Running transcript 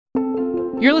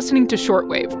You're listening to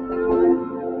Shortwave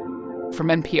from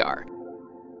NPR.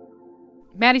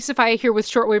 Maddie Sofia here with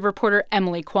Shortwave reporter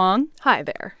Emily Kwong. Hi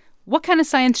there. What kind of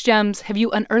science gems have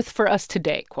you unearthed for us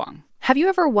today, Kwong? Have you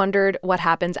ever wondered what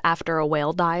happens after a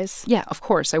whale dies? Yeah, of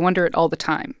course. I wonder it all the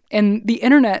time. And the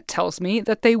internet tells me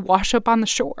that they wash up on the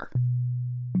shore.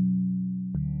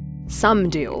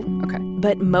 Some do. Okay.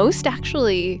 But most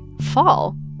actually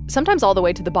fall, sometimes all the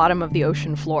way to the bottom of the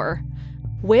ocean floor.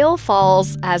 Whale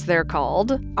falls, as they're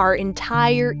called, are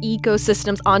entire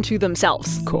ecosystems onto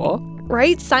themselves. Cool.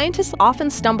 Right? Scientists often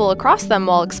stumble across them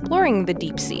while exploring the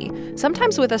deep sea,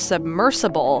 sometimes with a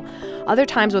submersible, other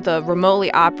times with a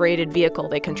remotely operated vehicle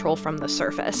they control from the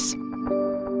surface.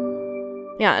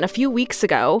 Yeah, and a few weeks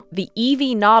ago, the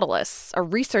EV Nautilus, a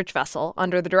research vessel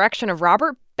under the direction of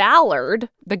Robert Ballard,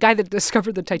 the guy that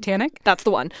discovered the Titanic? That's the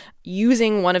one,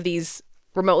 using one of these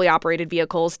remotely operated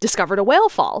vehicles, discovered a whale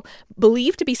fall,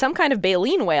 believed to be some kind of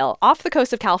baleen whale, off the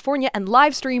coast of California, and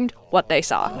live streamed what they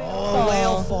saw. Oh,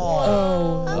 whale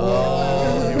fall.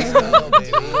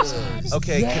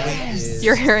 Okay, can we...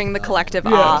 You're hearing the collective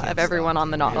awe of everyone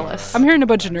on the Nautilus. I'm hearing a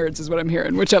bunch of nerds is what I'm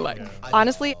hearing, which I like.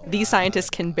 Honestly, these scientists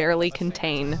can barely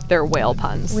contain their whale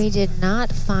puns. We did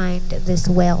not find this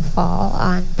whale fall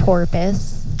on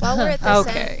porpoise. While we're at the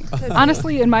Okay.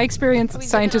 Honestly, in my experience,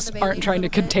 scientists aren't trying to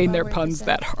contain their puns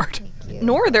that hard.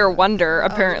 Nor their wonder,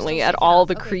 apparently, at all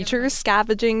the creatures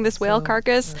scavenging this whale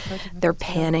carcass. They're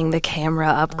panning the camera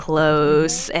up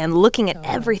close and looking at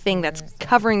everything that's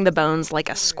covering the bones like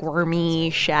a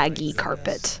squirmy, shaggy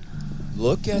carpet.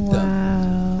 Look at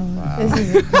them. Wow. This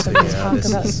is incredible.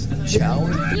 Talk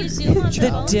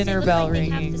about the dinner bell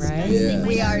ringing, right? Yeah.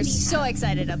 We are so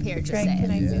excited up here, just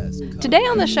saying. Today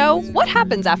on the show, what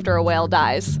happens after a whale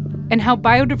dies? And how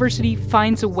biodiversity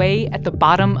finds a way at the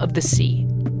bottom of the sea.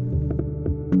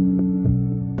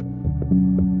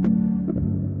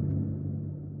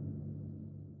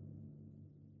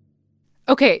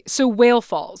 Okay, so whale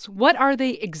falls. What are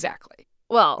they exactly?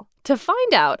 Well, to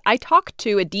find out, I talked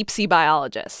to a deep-sea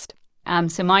biologist.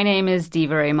 So my name is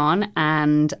Diva Raymond,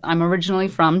 and I'm originally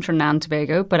from Trinidad and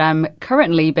Tobago, but I'm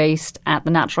currently based at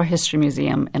the Natural History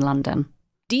Museum in London.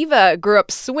 Diva grew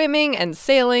up swimming and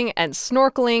sailing and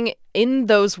snorkeling in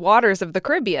those waters of the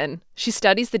Caribbean. She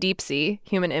studies the deep sea,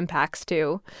 human impacts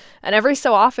too. And every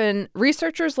so often,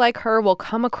 researchers like her will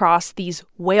come across these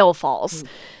whale falls,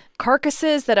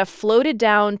 carcasses that have floated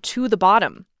down to the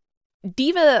bottom.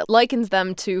 Diva likens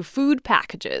them to food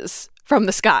packages from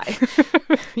the sky.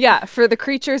 Yeah, for the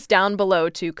creatures down below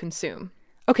to consume.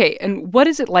 Okay, and what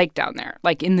is it like down there,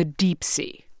 like in the deep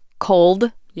sea?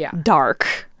 Cold. Yeah.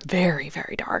 Dark. Very,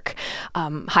 very dark.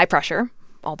 High pressure.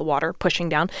 All the water pushing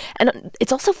down. And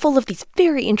it's also full of these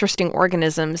very interesting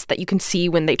organisms that you can see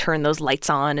when they turn those lights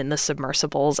on in the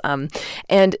submersibles.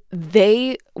 And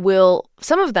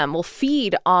some of them will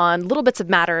feed on little bits of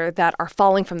matter that are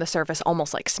falling from the surface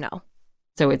almost like snow.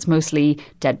 So it's mostly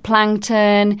dead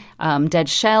plankton, dead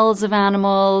shells of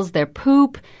animals, their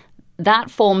poop.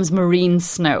 That forms marine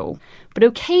snow. But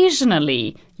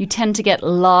occasionally, you tend to get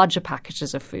larger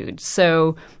packages of food.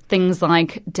 So things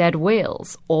like dead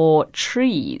whales or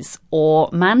trees or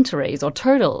manta rays or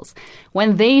turtles.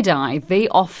 When they die, they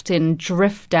often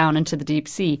drift down into the deep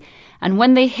sea. And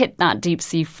when they hit that deep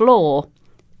sea floor,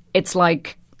 it's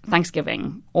like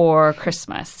Thanksgiving or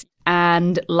Christmas.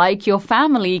 And like your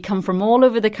family come from all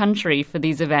over the country for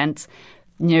these events,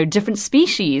 different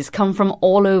species come from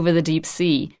all over the deep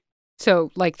sea.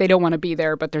 So, like, they don't want to be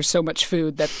there, but there's so much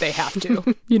food that they have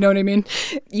to. You know what I mean?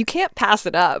 You can't pass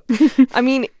it up. I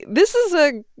mean, this is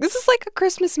like a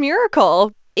Christmas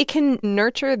miracle. It can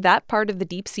nurture that part of the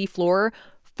deep sea floor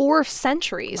for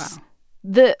centuries. Wow.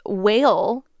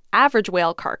 The average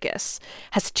whale carcass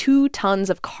has 2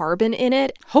 tons of carbon in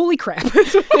it. Holy crap.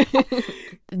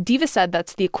 Diva said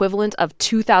that's the equivalent of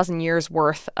 2,000 years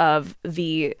worth of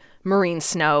the marine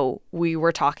snow we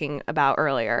were talking about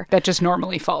earlier. That just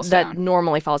normally falls down. That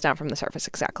normally falls down from the surface,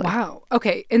 exactly. Wow.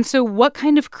 Okay, and so what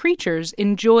kind of creatures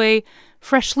enjoy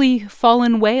freshly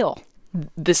fallen whale?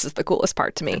 This is the coolest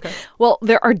part to me. Okay. Well,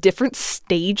 there are different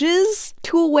stages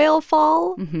to a whale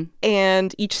fall, Mm-hmm.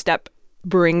 and each step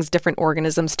brings different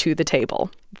organisms to the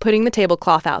table. Putting the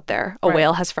tablecloth out there, a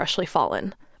whale has freshly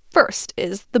fallen. First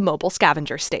is the mobile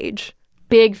scavenger stage.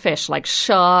 Big fish like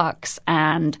sharks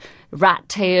and rat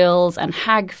tails and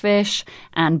hagfish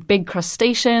and big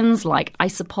crustaceans like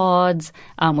isopods,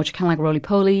 which are kind of like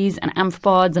roly-polies, and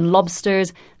amphipods and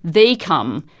lobsters, they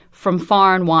come from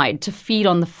far and wide to feed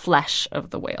on the flesh of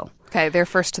the whale. Okay, they're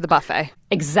first to the buffet.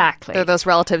 Exactly. They're those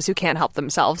relatives who can't help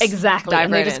themselves. Exactly. Dive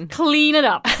and they right just in. clean it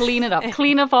up, clean up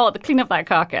that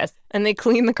carcass. And they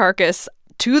clean the carcass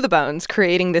to the bones,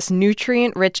 creating this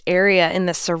nutrient-rich area in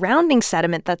the surrounding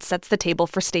sediment that sets the table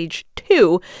for stage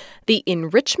 2, the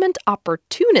enrichment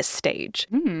opportunist stage.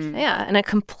 Yeah, and a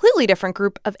completely different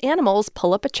group of animals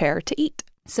pull up a chair to eat.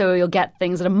 So you'll get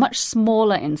things that are much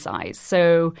smaller in size.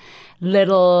 So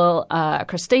little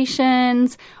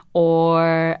crustaceans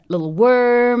or little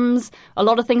worms, a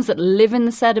lot of things that live in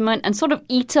the sediment and sort of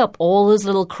eat up all those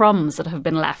little crumbs that have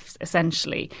been left,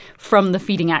 essentially, from the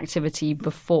feeding activity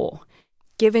before.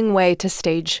 Giving way to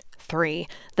stage 3,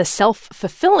 the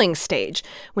self-fulfilling stage,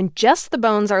 when just the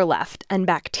bones are left and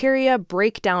bacteria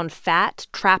break down fat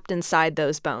trapped inside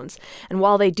those bones. And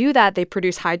while they do that, they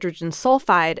produce hydrogen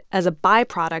sulfide as a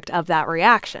byproduct of that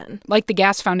reaction. Like the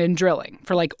gas found in drilling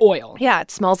for like oil. Yeah, it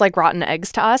smells like rotten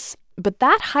eggs to us. But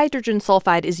that hydrogen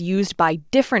sulfide is used by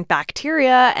different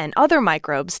bacteria and other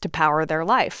microbes to power their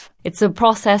life. It's a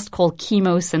process called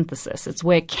chemosynthesis. It's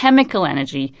where chemical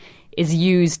energy is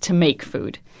used to make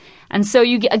food. And so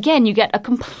you get a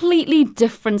completely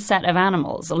different set of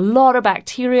animals. A lot of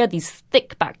bacteria, these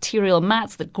thick bacterial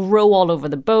mats that grow all over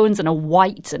the bones and are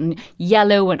white and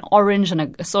yellow and orange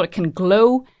and sort of can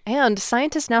glow. And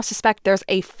scientists now suspect there's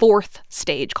a 4th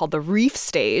stage called the reef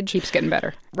stage. Keeps getting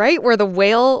better. Right, where the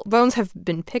whale bones have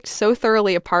been picked so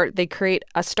thoroughly apart, they create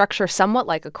a structure somewhat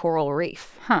like a coral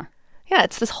reef. Huh. Yeah,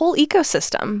 it's this whole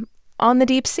ecosystem on the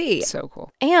deep sea. So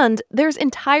cool. And there's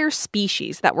entire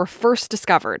species that were first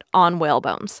discovered on whale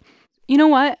bones. You know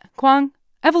what, Kwong?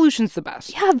 Evolution's the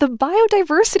best. Yeah, the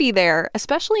biodiversity there,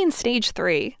 especially in stage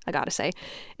 3, I gotta say,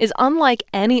 is unlike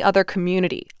any other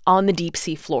community on the deep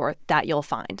sea floor that you'll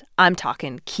find. I'm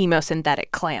talking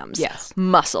chemosynthetic clams, Yes.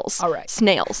 mussels, All right.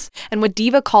 snails, and what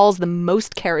Diva calls the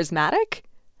most charismatic,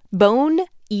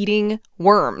 bone-eating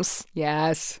worms.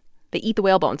 Yes. They eat the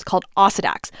whale bones, called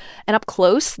ossidacs. And up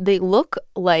close, they look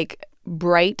like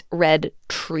bright red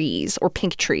trees or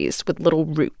pink trees with little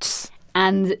roots.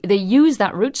 And they use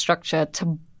that root structure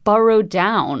to burrow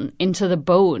down into the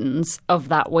bones of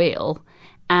that whale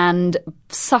and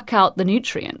suck out the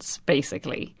nutrients,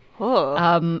 basically.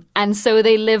 And so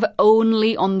they live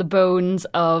only on the bones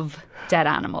of dead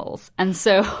animals. And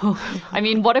so, I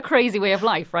mean, what a crazy way of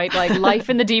life, right? Like, life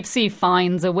in the deep sea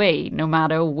finds a way, no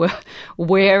matter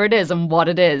where it is and what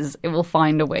it is, it will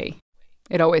find a way.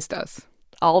 It always does.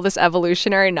 All this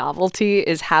evolutionary novelty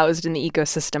is housed in the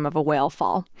ecosystem of a whale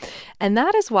fall. And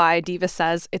that is why Diva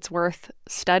says it's worth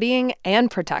studying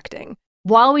and protecting.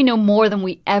 While we know more than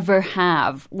we ever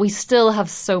have, we still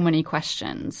have so many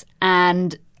questions.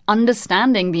 And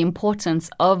understanding the importance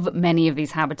of many of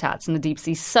these habitats in the deep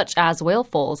sea, such as whale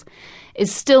falls,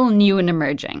 is still new and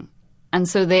emerging. And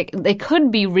so there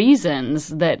could be reasons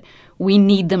that we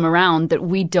need them around that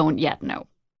we don't yet know.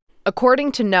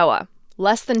 According to NOAA,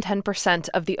 less than 10%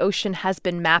 of the ocean has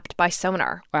been mapped by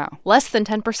sonar. Wow. Less than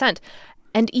 10%.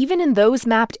 And even in those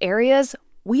mapped areas,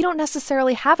 we don't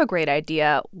necessarily have a great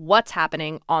idea what's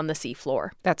happening on the seafloor.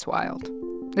 That's wild.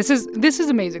 This is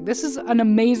amazing. This is an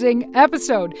amazing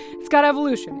episode. It's got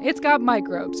evolution. It's got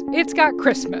microbes. It's got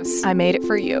Christmas. I made it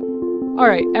for you. All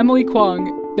right, Emily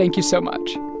Kwong, thank you so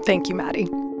much. Thank you, Maddie.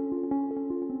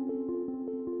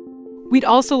 We'd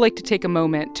also like to take a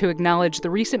moment to acknowledge the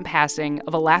recent passing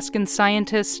of Alaskan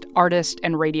scientist, artist,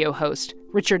 and radio host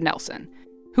Richard Nelson,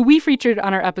 who we featured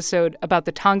on our episode about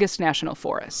the Tongass National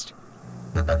Forest.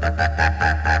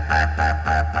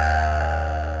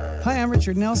 Hi, I'm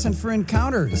Richard Nelson for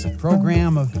Encounters, a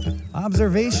program of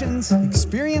observations,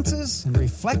 experiences, and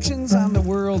reflections on the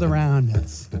world around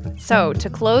us. So, to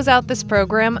close out this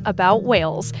program about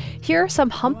whales, here are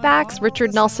some humpbacks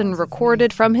Richard Nelson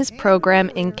recorded from his program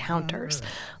Encounters.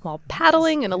 While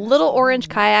paddling in a little orange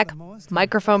kayak,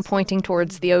 microphone pointing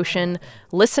towards the ocean,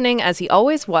 listening as he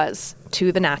always was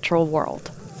to the natural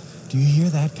world. Do you hear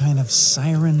that kind of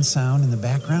siren sound in the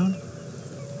background?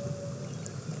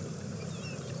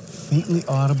 Faintly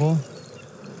audible.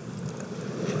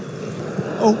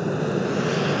 Oh!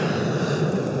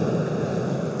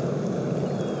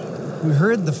 We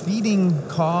heard the feeding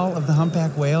call of the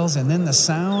humpback whales and then the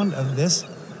sound of this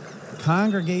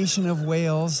congregation of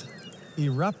whales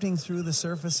erupting through the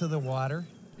surface of the water.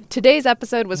 Today's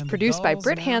episode was produced by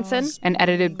Britt Hansen and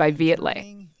edited by Viet Le.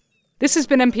 This has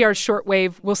been NPR's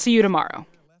Shortwave. We'll see you tomorrow.